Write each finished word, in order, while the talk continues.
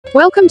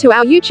Welcome to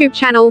our YouTube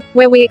channel,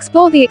 where we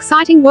explore the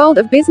exciting world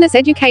of business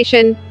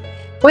education.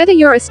 Whether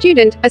you're a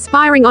student,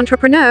 aspiring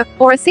entrepreneur,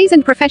 or a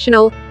seasoned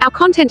professional, our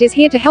content is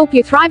here to help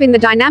you thrive in the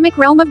dynamic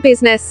realm of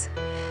business.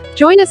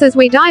 Join us as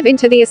we dive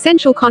into the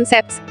essential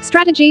concepts,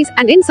 strategies,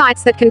 and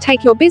insights that can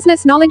take your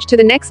business knowledge to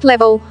the next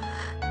level.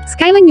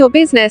 Scaling your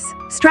business,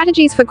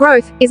 strategies for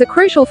growth, is a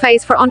crucial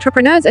phase for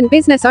entrepreneurs and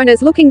business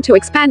owners looking to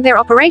expand their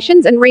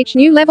operations and reach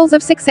new levels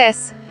of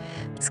success.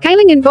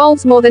 Scaling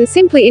involves more than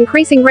simply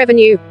increasing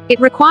revenue. It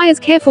requires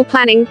careful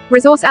planning,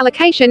 resource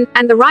allocation,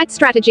 and the right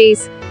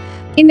strategies.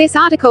 In this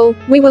article,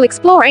 we will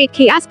explore 8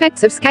 key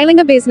aspects of scaling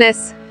a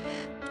business.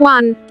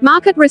 1.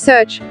 Market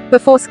research.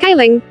 Before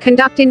scaling,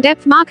 conduct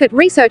in-depth market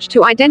research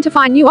to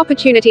identify new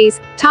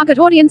opportunities, target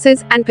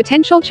audiences, and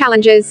potential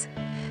challenges.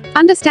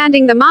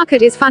 Understanding the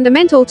market is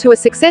fundamental to a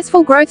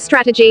successful growth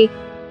strategy.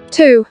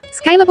 2.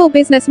 Scalable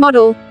business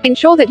model.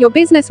 Ensure that your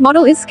business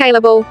model is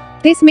scalable.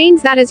 This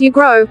means that as you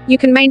grow, you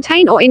can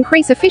maintain or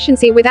increase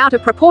efficiency without a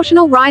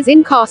proportional rise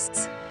in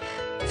costs.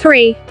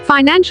 3.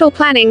 Financial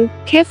planning.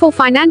 Careful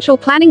financial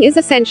planning is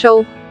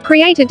essential.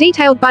 Create a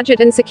detailed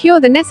budget and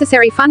secure the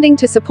necessary funding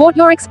to support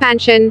your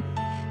expansion.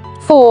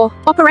 4.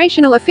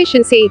 Operational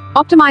efficiency.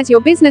 Optimize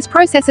your business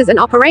processes and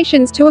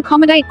operations to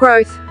accommodate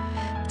growth.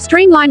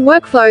 Streamline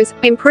workflows,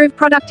 improve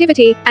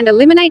productivity, and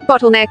eliminate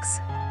bottlenecks.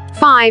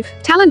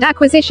 5. Talent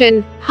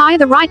acquisition. Hire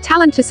the right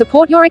talent to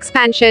support your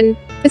expansion.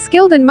 A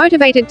skilled and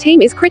motivated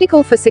team is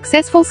critical for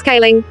successful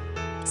scaling.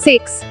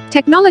 6.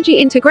 Technology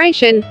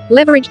integration.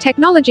 Leverage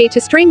technology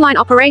to streamline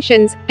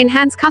operations,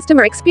 enhance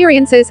customer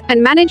experiences,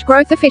 and manage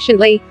growth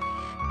efficiently.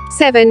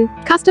 7.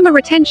 Customer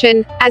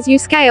retention. As you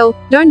scale,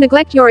 don't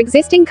neglect your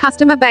existing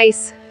customer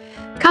base.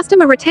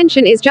 Customer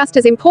retention is just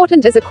as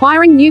important as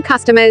acquiring new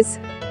customers.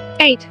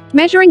 8.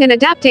 Measuring and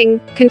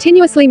adapting.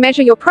 Continuously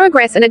measure your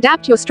progress and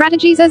adapt your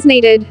strategies as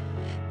needed.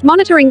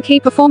 Monitoring key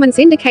performance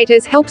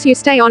indicators helps you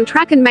stay on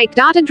track and make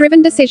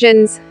data-driven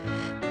decisions.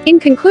 In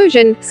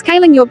conclusion,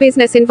 scaling your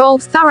business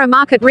involves thorough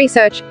market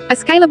research, a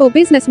scalable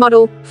business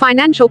model,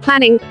 financial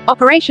planning,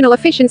 operational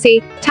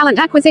efficiency, talent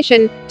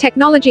acquisition,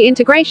 technology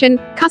integration,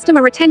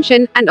 customer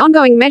retention, and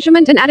ongoing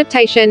measurement and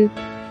adaptation.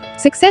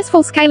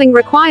 Successful scaling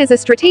requires a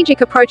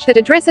strategic approach that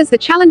addresses the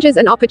challenges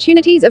and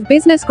opportunities of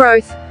business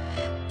growth.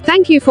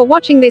 Thank you for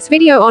watching this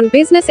video on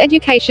business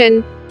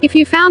education. If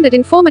you found it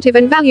informative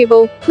and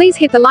valuable, please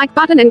hit the like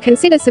button and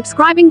consider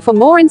subscribing for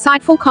more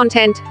insightful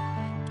content.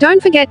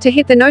 Don't forget to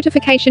hit the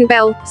notification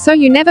bell, so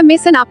you never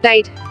miss an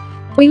update.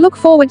 We look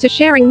forward to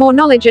sharing more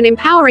knowledge and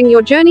empowering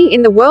your journey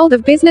in the world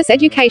of business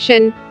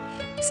education.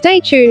 Stay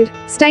tuned,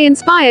 stay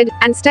inspired,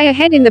 and stay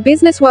ahead in the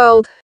business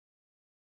world.